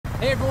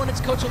Hey everyone, it's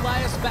Coach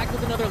Alyus back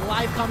with another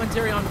live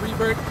commentary on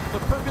Rebirth. The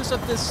purpose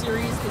of this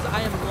series is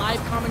I am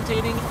live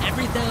commentating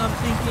everything I'm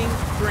thinking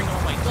during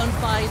all my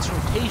gunfights,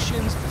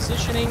 rotations,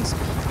 positionings.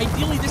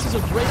 Ideally, this is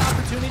a great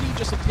opportunity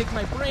just to pick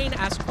my brain,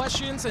 ask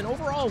questions, and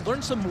overall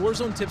learn some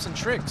Warzone tips and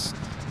tricks.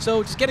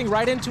 So just getting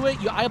right into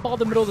it, you eyeball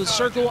the middle of the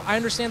circle. I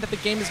understand that the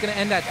game is going to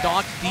end at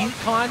Dock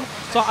Decon,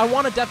 so I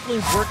want to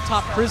definitely work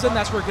top prison.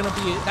 That's where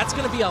that's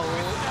going to be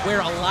where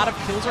a lot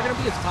of kills are going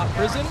to be, is top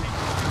prison.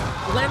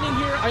 Landing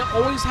here, I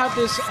always have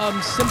this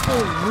simple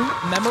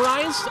route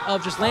memorized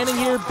of just landing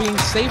here, being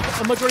safe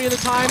a majority of the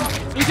time.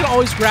 You can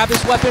always grab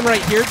this weapon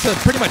right here to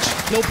pretty much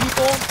kill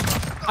people.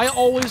 I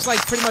always like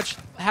pretty much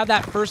have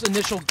that first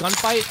initial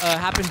gunfight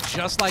happen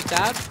just like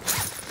that.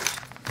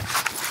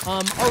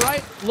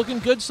 Alright, looking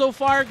good so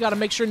far. Got to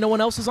make sure no one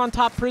else is on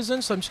top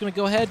prison, so I'm just going to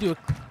go ahead, do a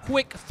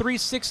quick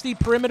 360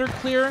 perimeter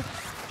clear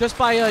just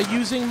by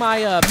using my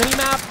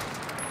mini-map.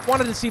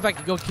 Wanted to see if I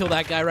could go kill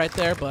that guy right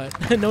there,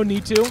 but no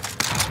need to.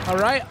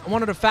 Alright, I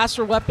wanted a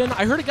faster weapon.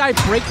 I heard a guy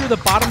break through the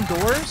bottom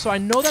door, so I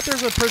know that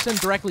there's a person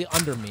directly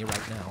under me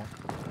right now.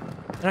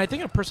 And I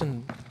think a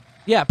person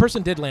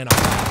did land on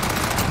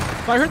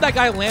top. So I heard that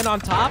guy land on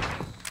top.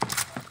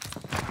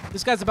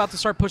 This guy's about to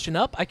start pushing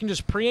up. I can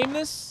just pre-aim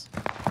this.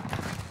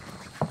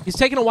 He's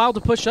taking a while to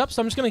push up,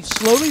 so I'm just going to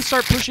slowly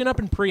start pushing up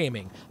and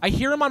pre-aiming. I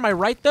hear him on my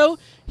right, though.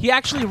 He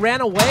actually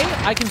ran away.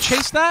 I can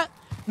chase that,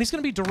 and he's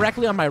going to be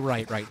directly on my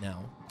right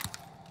now.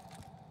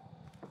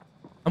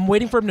 I'm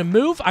waiting for him to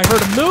move. I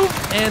heard him move,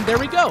 and there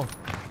we go.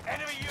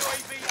 Enemy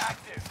UAV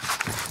active.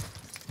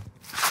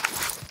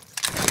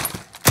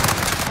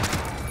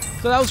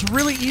 So that was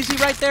really easy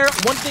right there.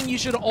 One thing you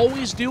should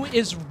always do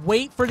is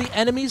wait for the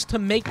enemies to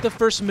make the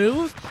first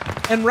move.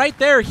 And right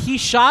there, he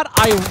shot.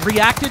 I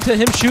reacted to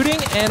him shooting,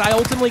 and I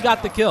ultimately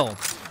got the kill.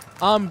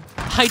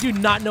 I do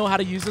not know how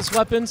to use this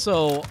weapon,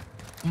 so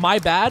my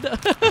bad.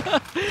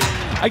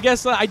 I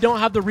guess I don't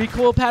have the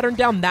recoil pattern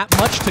down that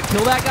much to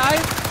kill that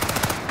guy.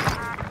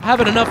 I have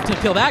it enough to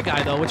kill that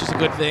guy, though, which is a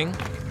good thing.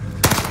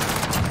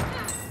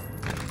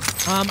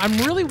 I'm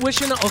really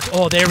wishing...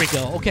 Oh, there we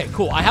go. Okay,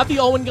 cool. I have the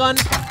Owen gun.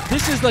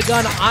 This is the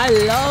gun I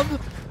love.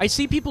 I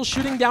see people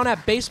shooting down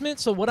at basement,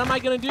 so what am I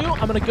going to do?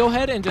 I'm going to go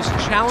ahead and just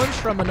challenge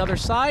from another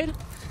side.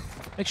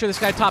 Make sure this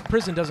guy top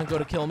prison doesn't go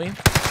to kill me.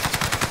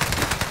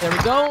 There we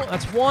go.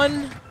 That's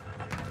one.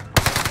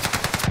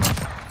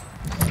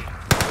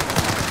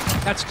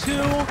 That's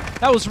two.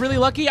 That was really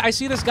lucky. I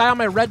see this guy on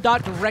my red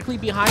dot directly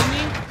behind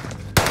me.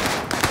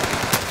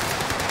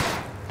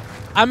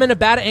 I'm in a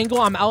bad angle.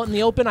 I'm out in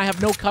the open. I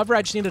have no cover.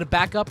 I just needed to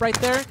back up right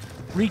there.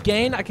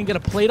 Regain. I can get a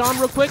plate on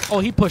real quick. Oh,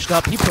 he pushed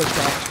up. He pushed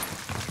up.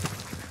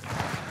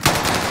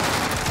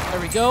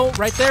 There we go.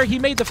 Right there. He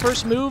made the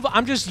first move.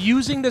 I'm just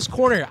using this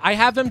corner. I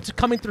have him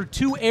coming through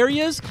two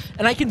areas,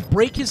 and I can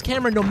break his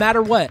camera no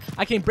matter what.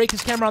 I can break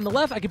his camera on the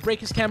left. I can break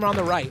his camera on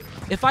the right.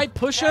 If I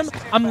push him,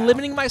 I'm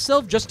limiting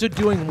myself just to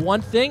doing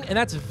one thing, and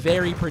that's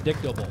very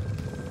predictable.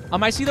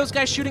 I see those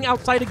guys shooting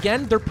outside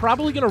again. They're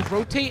probably going to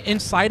rotate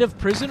inside of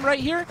prison right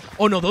here.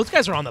 Oh, no, those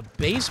guys are on the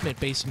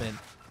basement.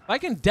 I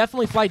can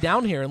definitely fly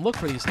down here and look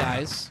for these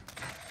guys.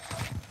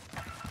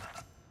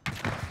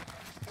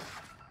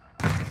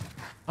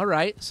 All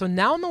right, so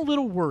now I'm a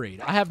little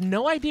worried. I have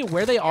no idea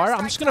where they are.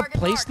 I'm just going to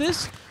place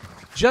this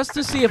just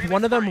to see if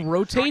one of them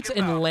rotates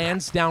and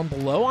lands down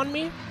below on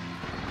me.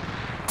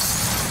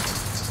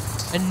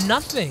 And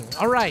nothing.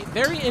 All right,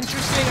 very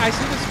interesting. I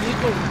see this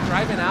vehicle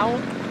driving out.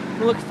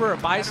 Look for a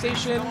buy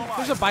station.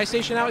 There's a buy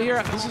station out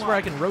here. This is where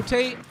I can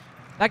rotate.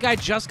 That guy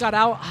just got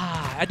out.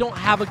 I don't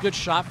have a good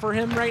shot for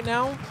him right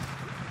now,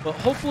 but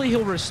hopefully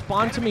he'll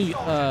respond to me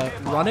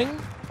running.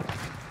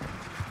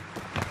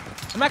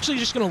 I'm actually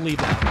just going to leave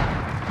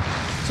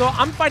that. So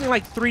I'm fighting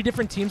like 3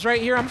 different teams right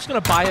here. I'm just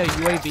going to buy a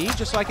UAV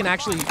just so I can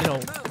actually,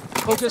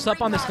 focus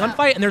up on this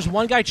gunfight. And there's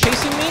one guy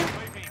chasing me.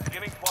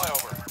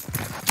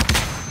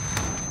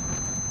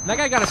 And that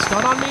guy got a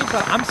stun on me,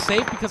 but I'm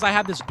safe because I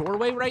have this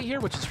doorway right here,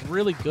 which is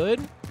really good.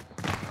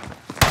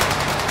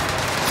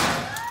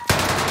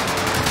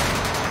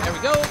 There we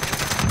go.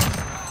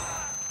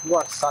 You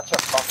are such a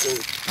fucking...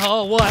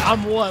 Oh, what?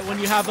 I'm what? When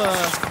you have a...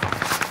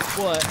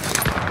 What?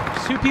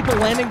 2 people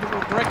landing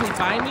directly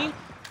by me.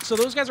 So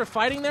those guys are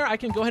fighting there. I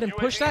can go ahead and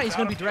push that. He's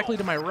going to be directly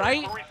to my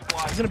right.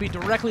 He's going to be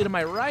directly to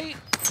my right.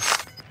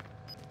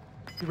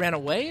 He ran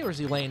away, or is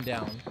he laying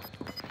down?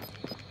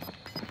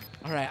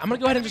 All right, I'm going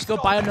to go ahead and just go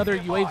buy another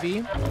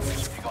UAV.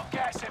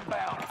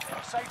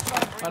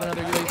 Buy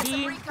another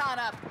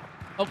UAV.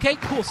 Okay,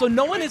 cool. So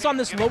no one is on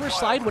this lower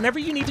side. Whenever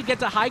you need to get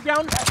to high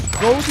ground,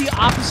 go the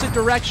opposite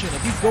direction.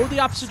 If you go the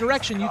opposite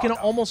direction, you can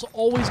almost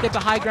always get to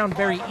high ground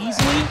very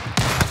easily.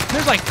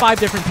 There's like 5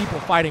 different people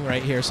fighting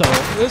right here, so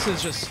this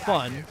is just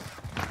fun.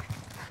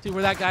 See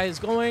where that guy is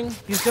going.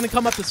 He's going to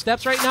come up the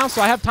steps right now,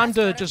 so I have time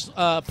to just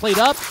plate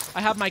up.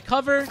 I have my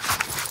cover.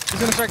 He's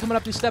going to start coming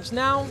up these steps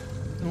now.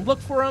 And look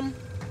for him.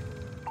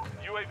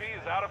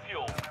 UAV is out of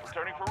fuel.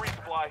 Returning for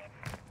resupply.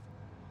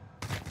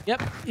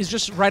 Yep, he's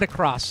just right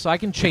across, so I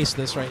can chase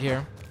this right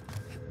here.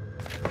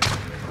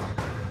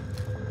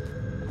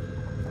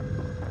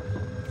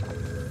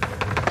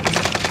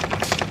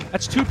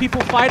 That's 2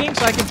 people fighting,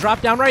 so I can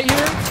drop down right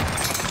here.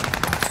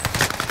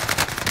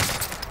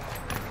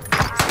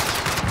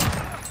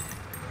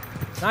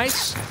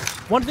 Nice.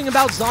 One thing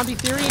about zombie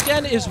theory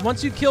again is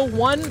once you kill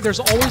one, there's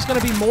always going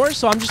to be more.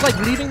 So I'm just like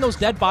leaving those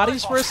dead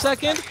bodies for a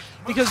second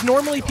because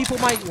normally people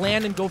might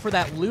land and go for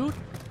that loot.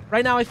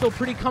 Right now I feel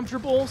pretty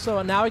comfortable,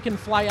 so now I can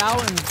fly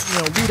out and, you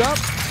know, loot up.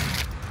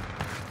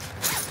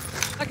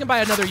 I can buy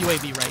another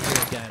UAV right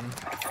here again.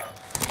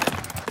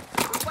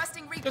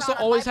 Just to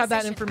always have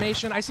that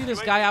information. I see this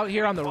guy out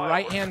here on the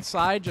right-hand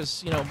side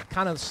just, you know,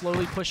 kind of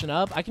slowly pushing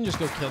up. I can just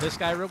go kill this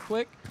guy real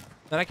quick.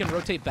 Then I can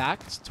rotate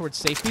back towards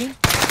safety.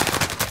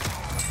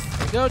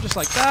 There we go, just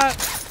like that.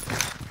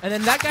 And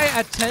then that guy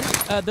at tent,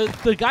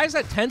 the guys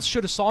at tents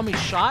should have saw me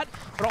shot,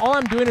 but all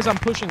I'm doing is I'm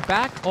pushing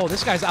back. Oh,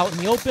 this guy's out in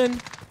the open.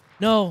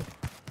 No.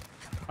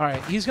 All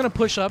right, he's going to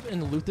push up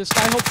and loot this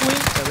guy, hopefully.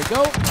 There we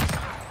go.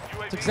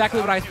 That's exactly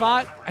what I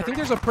thought. I think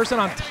there's a person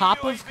on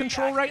top of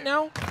control right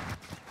now.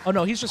 Oh,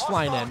 no, he's just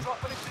flying in.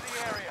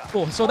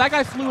 Cool. So that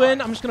guy flew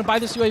in. I'm just going to buy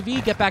this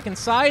UAV, get back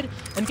inside.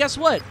 And guess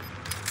what?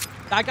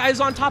 That guy's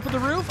on top of the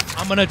roof.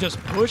 I'm going to just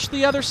push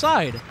the other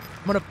side.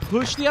 I'm going to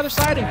push the other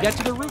side and get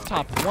to the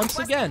rooftop once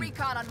again. And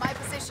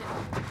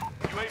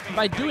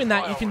by doing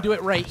that, you can do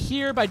it right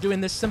here by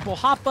doing this simple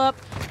hop up.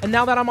 And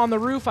now that I'm on the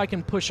roof, I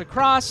can push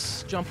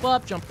across, jump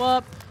up,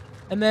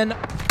 and then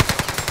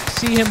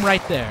see him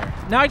right there.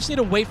 Now I just need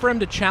to wait for him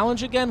to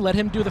challenge again, let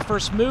him do the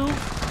first move.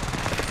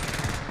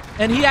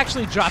 And he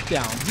actually dropped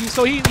down.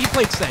 So he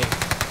played safe.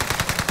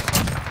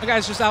 The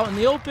guy's just out in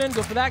the open.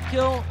 Go for that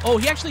kill. Oh,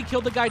 he actually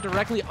killed the guy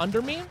directly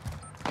under me.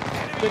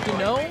 Good to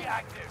know.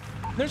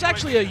 There's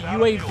actually a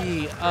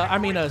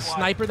UAV, a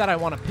sniper that I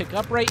want to pick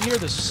up right here,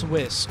 the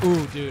Swiss.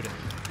 Ooh, dude.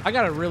 I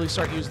got to really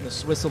start using the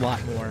Swiss a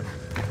lot more.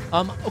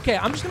 Okay,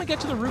 I'm just going to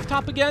get to the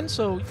rooftop again.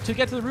 So to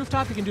get to the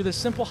rooftop, you can do this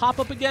simple hop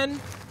up again.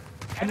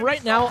 And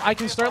right now, I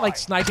can start, like,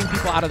 sniping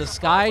people out of the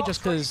sky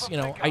just because, you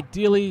know,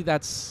 ideally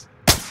that's...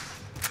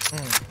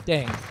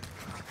 dang.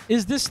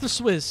 Is this the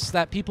Swiss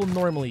that people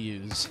normally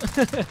use?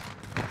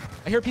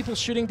 I hear people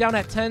shooting down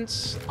at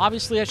tents.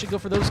 Obviously, I should go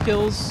for those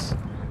kills.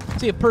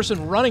 See a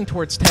person running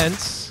towards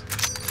tents.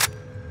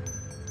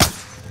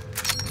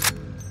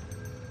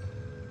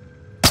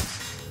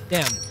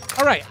 Damn.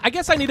 All right, I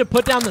guess I need to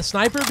put down the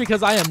sniper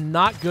because I am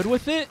not good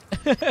with it.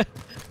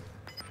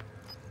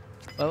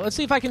 Well, let's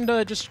see if I can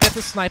just get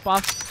this snipe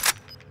off.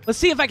 Let's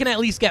see if I can at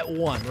least get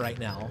one right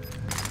now.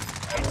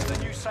 It's the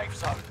new safe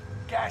zone.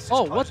 Gas is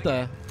oh, what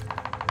the?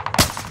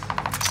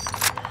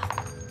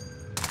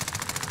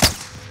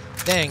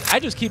 Dang, I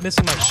just keep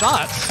missing my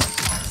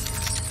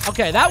shots.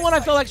 Okay, that one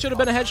I feel like should have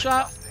been a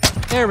headshot.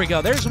 There we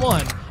go. There's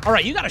one. All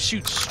right, you got to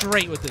shoot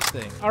straight with this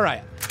thing. All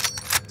right.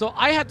 So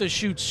I have to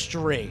shoot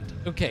straight.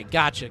 Okay,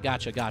 gotcha.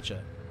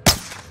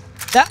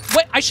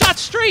 Wait, I shot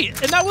straight,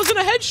 and that wasn't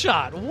a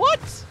headshot. What?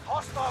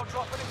 Hostile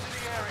dropping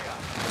into the area.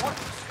 Watch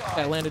the sky.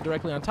 Guy landed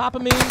directly on top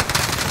of me.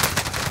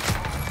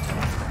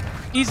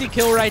 Easy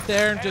kill right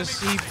there.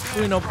 Just, he,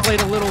 you know,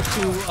 played a little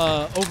too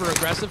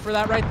over-aggressive for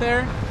that right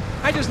there.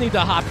 I just need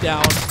to hop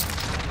down.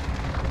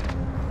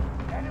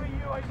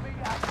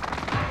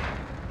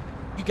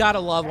 You gotta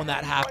love when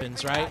that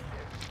happens, right?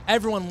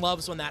 Everyone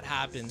loves when that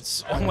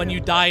happens, when you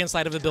die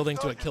inside of a building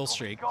to a kill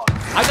streak.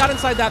 I got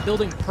inside that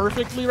building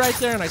perfectly right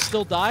there, and I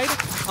still died.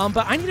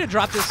 But I need to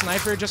drop this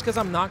sniper just because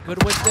I'm not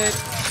good with it.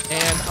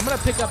 And I'm going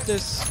to pick up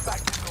this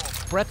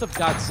Breath of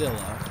Godzilla.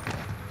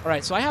 All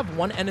right, so I have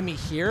one enemy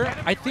here.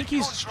 I think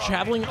he's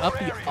traveling up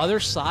the other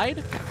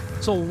side.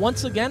 So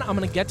once again, I'm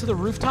going to get to the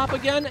rooftop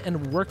again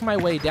and work my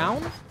way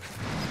down.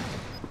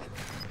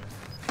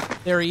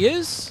 There he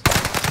is.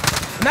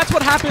 And that's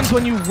what happens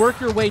when you work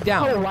your way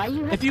down.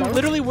 If you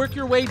literally work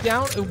your way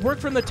down, work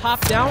from the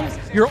top down,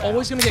 you're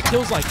always going to get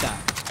kills like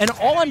that. And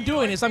all I'm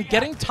doing is I'm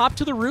getting top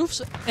to the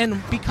roofs, and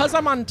because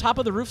I'm on top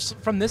of the roofs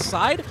from this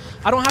side,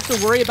 I don't have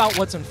to worry about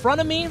what's in front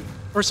of me.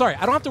 Or sorry,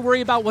 I don't have to worry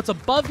about what's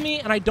above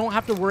me, and I don't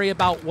have to worry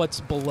about what's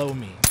below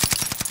me.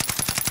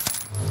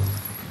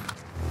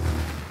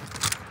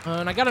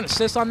 And I got an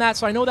assist on that,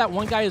 so I know that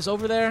one guy is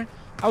over there.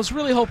 I was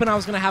really hoping I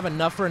was going to have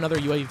enough for another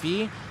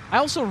UAV. I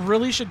also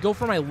really should go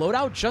for my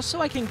loadout just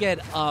so I can get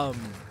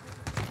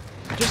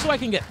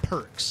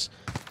perks.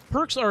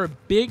 Perks are a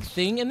big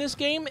thing in this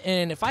game,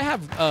 and if I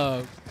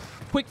have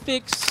quick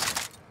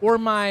fix or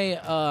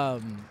my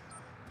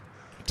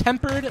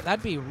tempered,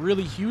 that'd be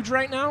really huge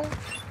right now.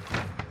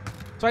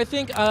 So I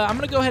think I'm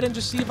going to go ahead and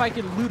just see if I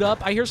can loot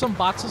up. I hear some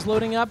boxes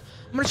loading up.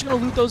 I'm just going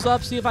to loot those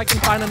up, see if I can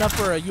find enough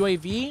for a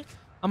UAV.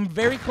 I'm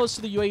very close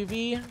to the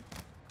UAV.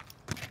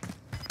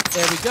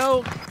 There we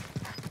go.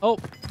 Oh,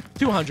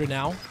 200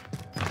 now.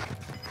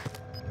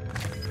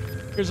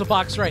 Here's a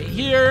box right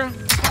here.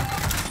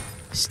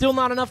 Still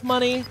not enough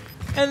money.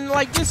 And,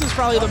 like, this is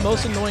probably the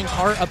most annoying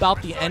part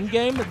about the end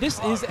game. This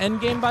is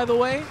end game, by the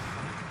way.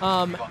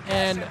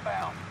 And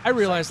I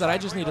realized that I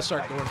just need to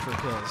start going for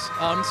kills.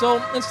 So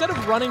instead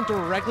of running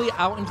directly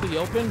out into the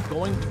open,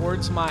 going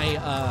towards my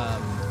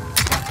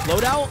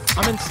loadout,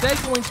 I'm instead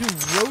going to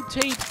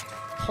rotate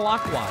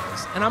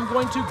clockwise. And I'm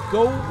going to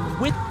go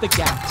with the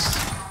gas.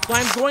 So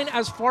I'm going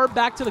as far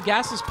back to the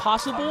gas as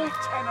possible,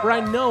 where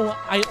I know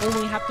I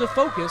only have to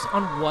focus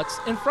on what's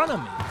in front of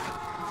me.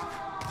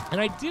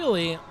 And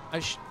ideally,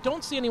 I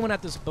don't see anyone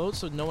at this boat,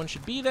 so no one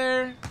should be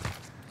there.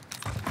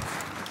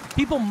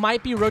 People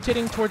might be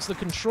rotating towards the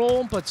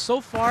control, but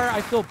so far I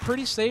feel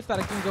pretty safe that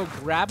I can go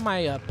grab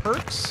my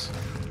perks.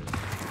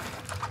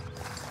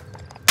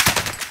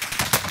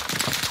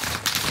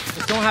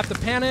 Just don't have to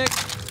panic.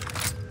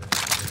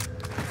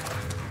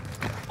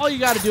 All you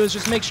got to do is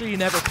just make sure you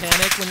never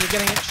panic when you're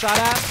getting it shot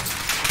at.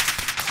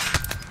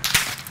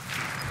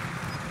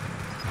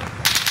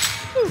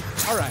 Whew.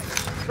 All right.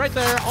 Right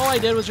there, all I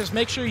did was just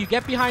make sure you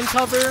get behind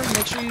cover,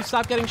 make sure you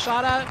stop getting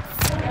shot at,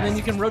 and then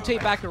you can rotate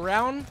back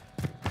around.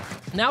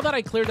 Now that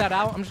I cleared that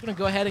out, I'm just going to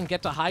go ahead and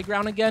get to high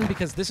ground again,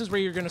 because this is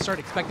where you're going to start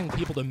expecting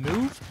people to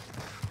move.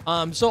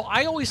 So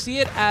I always see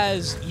it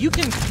as you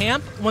can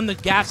camp when the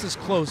gas is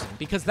closing,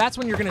 because that's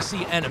when you're going to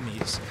see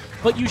enemies.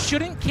 But you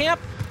shouldn't camp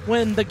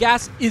when the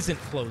gas isn't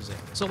closing.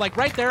 So like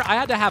right there, I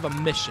had to have a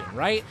mission,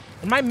 right?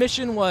 And my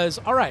mission was,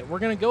 all right, we're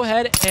going to go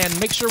ahead and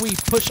make sure we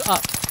push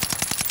up.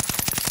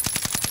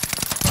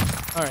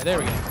 All right, there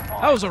we go.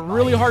 That was a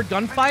really hard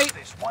gunfight.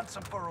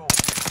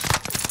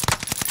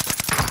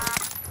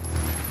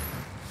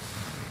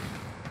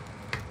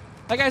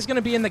 That guy's going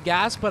to be in the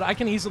gas, but I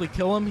can easily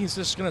kill him. He's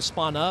just going to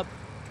spawn up.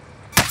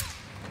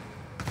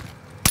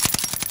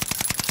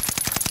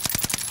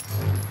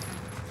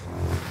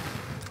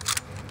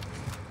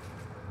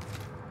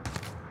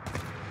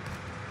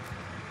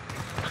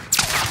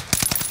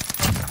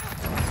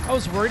 I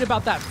was worried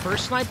about that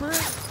first sniper,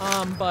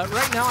 but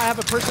right now I have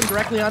a person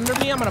directly under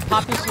me. I'm going to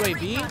pop this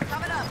UAV,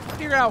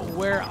 figure out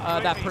where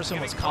that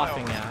person was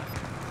coughing at.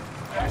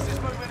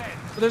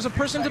 So there's a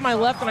person to my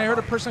left, and I heard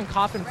a person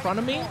cough in front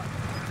of me.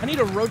 I need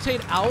to rotate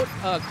out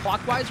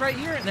clockwise right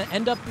here and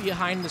end up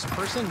behind this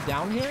person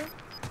down here.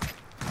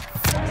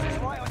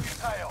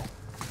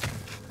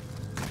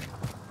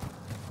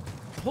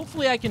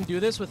 Hopefully I can do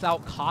this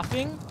without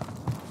coughing.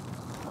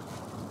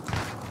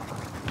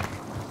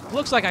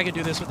 Looks like I could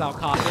do this without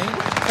coughing.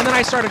 And then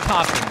I started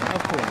coughing,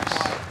 of course.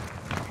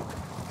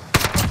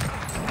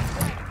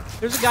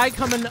 There's a guy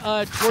coming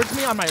towards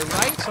me on my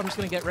right, so I'm just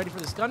going to get ready for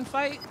this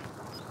gunfight.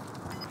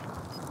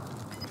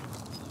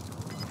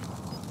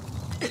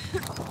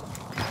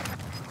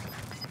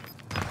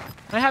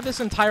 I have this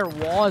entire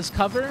wall as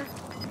cover.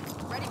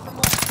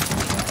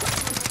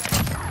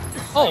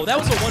 Oh, that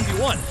was a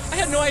 1v1. I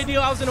had no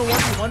idea I was in a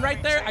 1v1 right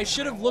there. I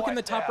should have looked in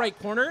the top right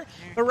corner.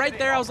 But right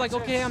there, I was like,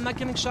 okay, I'm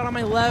not getting shot on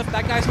my left.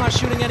 That guy's not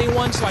shooting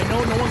anyone, so I know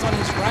no one's on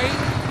his right.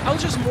 I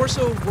was just more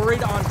so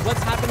worried on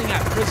what's happening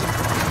at prison.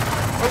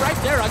 But right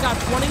there, I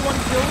got 21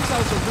 kills. That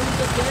was a really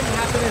good game. It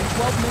happened in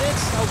 12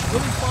 minutes. That was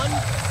really fun.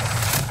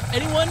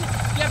 Anyone,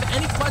 if you have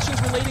any questions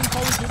relating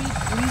Call of Duty,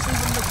 please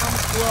leave them in the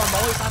comments below. I'm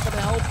always happy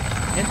to help.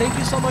 And thank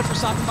you so much for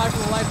stopping by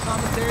for the live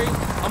commentary.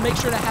 I'll make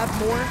sure to have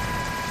more.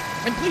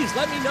 And please,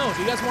 let me know.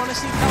 Do you guys want to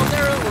see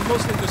Caldera or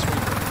mostly this Reaper?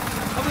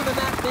 Other than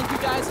that, thank you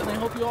guys, and I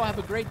hope you all have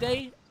a great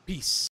day. Peace.